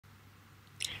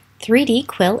3D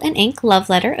Quill and Ink Love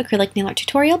Letter Acrylic Nail Art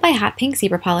Tutorial by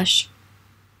Hotpinkzebrapolish.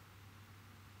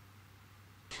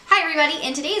 Hi everybody,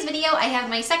 in today's video I have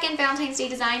my second Valentine's Day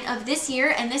design of this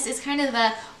year, and this is kind of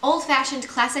a old-fashioned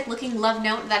classic looking love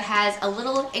note that has a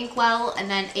little inkwell and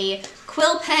then a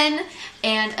quill pen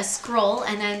and a scroll,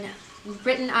 and then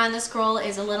written on the scroll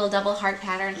is a little double heart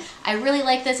pattern. I really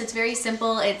like this. It's very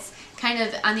simple. It's kind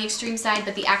of on the extreme side,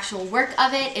 but the actual work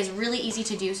of it is really easy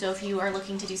to do, so if you are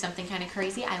looking to do something kind of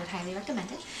crazy, I would highly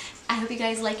recommend it. I hope you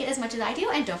guys like it as much as I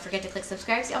do, and don't forget to click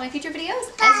subscribe to see all my future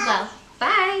videos as well.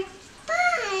 Bye!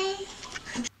 Bye!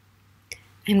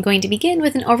 I'm going to begin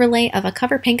with an overlay of a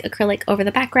cover pink acrylic over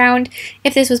the background.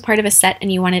 If this was part of a set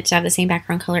and you wanted to have the same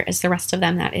background color as the rest of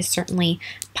them, that is certainly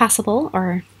possible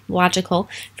or logical.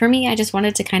 For me, I just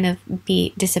wanted to kind of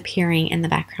be disappearing in the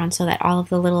background so that all of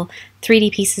the little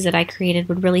 3D pieces that I created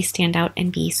would really stand out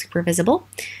and be super visible.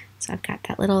 So I've got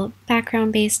that little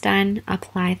background base done.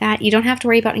 Apply that. You don't have to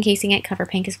worry about encasing it. Cover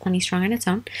pink is plenty strong on its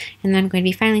own. And then I'm going to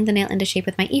be filing the nail into shape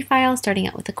with my e-file, starting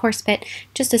out with a coarse bit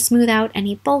just to smooth out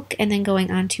any bulk, and then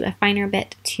going on to a finer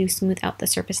bit to smooth out the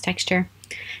surface texture.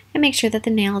 And make sure that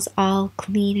the nail is all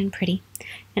clean and pretty.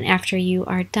 And after you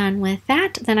are done with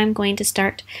that, then I'm going to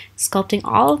start sculpting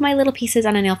all of my little pieces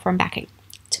on a nail form backing.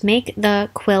 To make the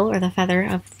quill or the feather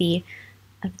of the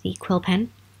quill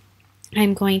pen,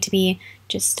 I'm going to be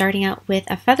just starting out with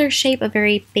a feather shape, a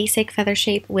very basic feather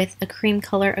shape with a cream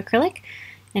color acrylic.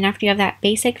 And after you have that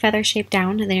basic feather shape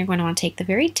down, then you're going to want to take the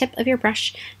very tip of your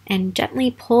brush and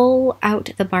gently pull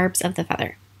out the barbs of the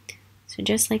feather. So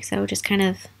just like so, just kind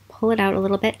of pull it out a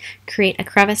little bit, create a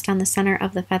crevice down the center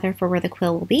of the feather for where the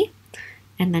quill will be,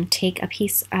 and then take a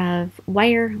piece of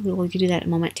wire. We will do that in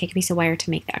a moment. Take a piece of wire to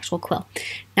make the actual quill.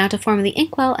 Now to form the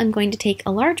inkwell, I'm going to take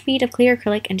a large bead of clear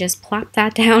acrylic and just plop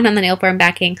that down on the nail form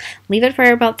backing. Leave it for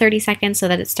about 30 seconds so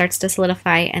that it starts to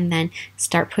solidify, and then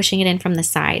start pushing it in from the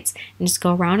sides. And just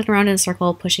go around and around in a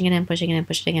circle, pushing it in, pushing it in,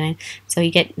 pushing it in. So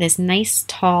you get this nice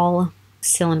tall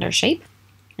cylinder shape.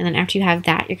 And then after you have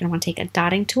that, you're going to want to take a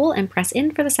dotting tool and press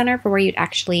in for the center for where you'd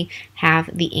actually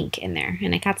have the ink in there.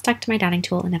 And it got stuck to my dotting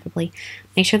tool inevitably.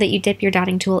 Make sure that you dip your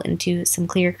dotting tool into some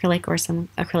clear acrylic or some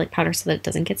acrylic powder so that it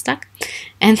doesn't get stuck.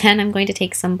 And then I'm going to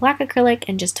take some black acrylic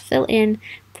and just fill in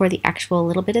for the actual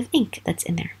little bit of ink that's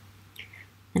in there.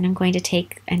 And I'm going to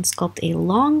take and sculpt a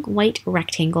long white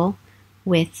rectangle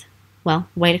with, well,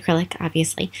 white acrylic,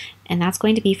 obviously, and that's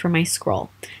going to be for my scroll.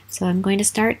 So I'm going to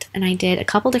start, and I did a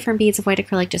couple different beads of white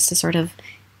acrylic just to sort of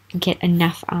get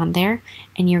enough on there,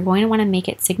 and you're going to want to make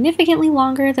it significantly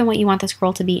longer than what you want the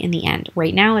scroll to be in the end.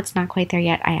 Right now, it's not quite there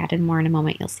yet. I added more in a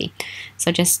moment, you'll see.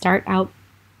 So just start out,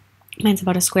 mine's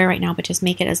about a square right now, but just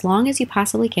make it as long as you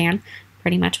possibly can,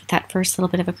 pretty much with that first little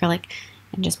bit of acrylic,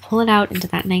 and just pull it out into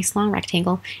that nice long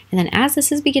rectangle. And then as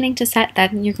this is beginning to set,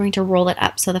 then you're going to roll it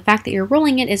up. So the fact that you're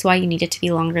rolling it is why you need it to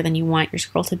be longer than you want your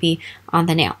scroll to be on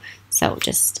the nail. So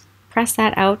just press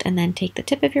that out and then take the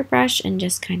tip of your brush and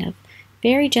just kind of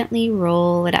very gently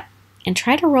roll it up. And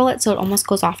try to roll it so it almost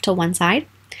goes off to one side,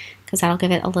 because that'll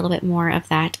give it a little bit more of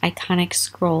that iconic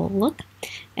scroll look.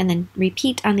 And then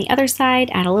repeat on the other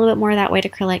side, add a little bit more of that white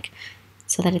acrylic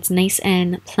so that it's nice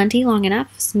and plenty long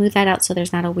enough. Smooth that out so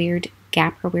there's not a weird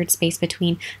gap or weird space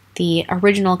between the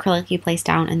original acrylic you placed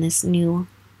down and this new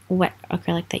wet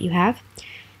acrylic that you have.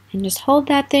 And just hold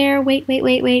that there, wait,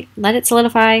 let it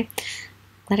solidify,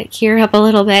 let it cure up a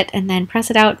little bit, and then press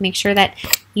it out. Make sure that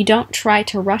you don't try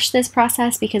to rush this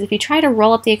process, because if you try to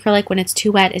roll up the acrylic when it's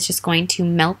too wet, it's just going to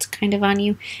melt kind of on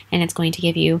you, and it's going to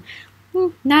give you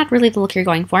not really the look you're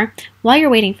going for. While you're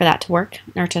waiting for that to work,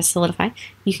 or to solidify,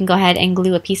 you can go ahead and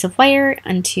glue a piece of wire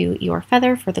onto your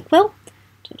feather for the quill.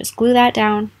 So just glue that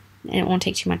down, and it won't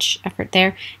take too much effort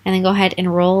there. And then go ahead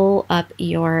and roll up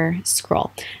your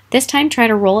scroll. This time try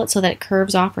to roll it so that it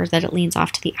curves off, or that it leans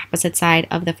off to the opposite side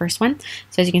of the first one.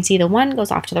 So as you can see, the one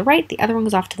goes off to the right, the other one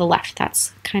goes off to the left.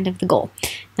 That's kind of the goal.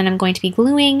 Then I'm going to be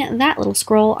gluing that little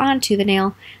scroll onto the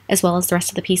nail, as well as the rest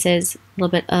of the pieces. A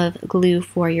little bit of glue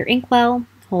for your inkwell.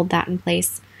 Hold that in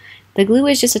place. The glue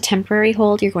is just a temporary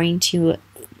hold. You're going to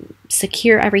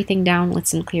secure everything down with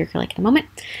some clear acrylic in a moment,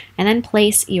 and then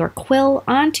place your quill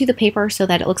onto the paper so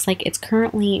that it looks like it's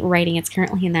currently writing, it's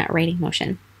currently in that writing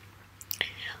motion.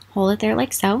 Hold it there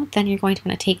like so. Then you're going to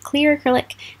want to take clear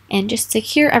acrylic and just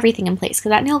secure everything in place, because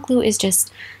that nail glue is just,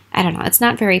 I don't know, it's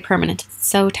not very permanent. It's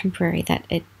so temporary that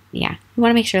you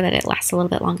want to make sure that it lasts a little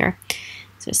bit longer.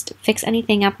 So just fix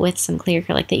anything up with some clear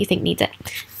acrylic that you think needs it.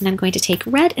 And I'm going to take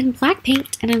red and black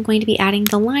paint, and I'm going to be adding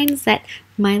the lines that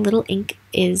my little ink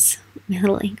is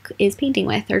painting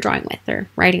with, or drawing with, or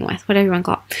writing with, whatever you want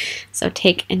to call it. So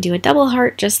take and do a double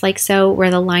heart just like so, where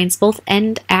the lines both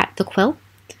end at the quill.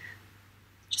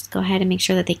 Just go ahead and make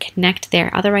sure that they connect there.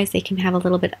 Otherwise, they can have a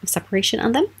little bit of separation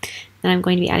on them. Then I'm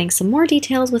going to be adding some more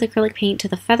details with acrylic paint to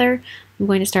the feather. I'm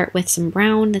going to start with some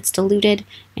brown that's diluted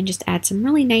and just add some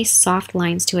really nice soft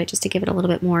lines to it just to give it a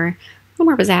little more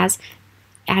pizzazz.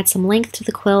 Add some length to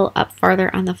the quill up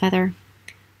farther on the feather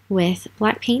with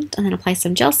black paint, and then apply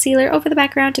some gel sealer over the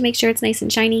background to make sure it's nice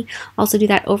and shiny. Also do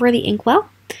that over the inkwell.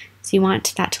 So you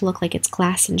want that to look like it's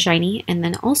glass and shiny, and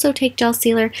then also take gel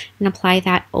sealer and apply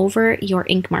that over your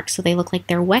ink marks so they look like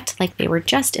they're wet, like they were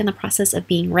just in the process of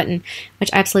being written, which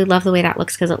I absolutely love the way that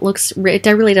looks because it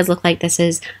really does look like this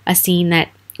is a scene that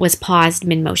was paused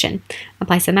mid-motion.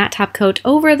 Apply some matte top coat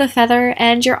over the feather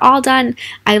and you're all done.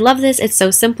 I love this. It's so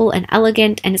simple and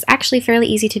elegant, and it's actually fairly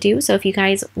easy to do. So if you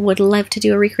guys would love to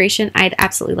do a recreation, I'd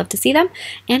absolutely love to see them,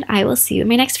 and I will see you in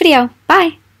my next video.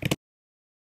 Bye!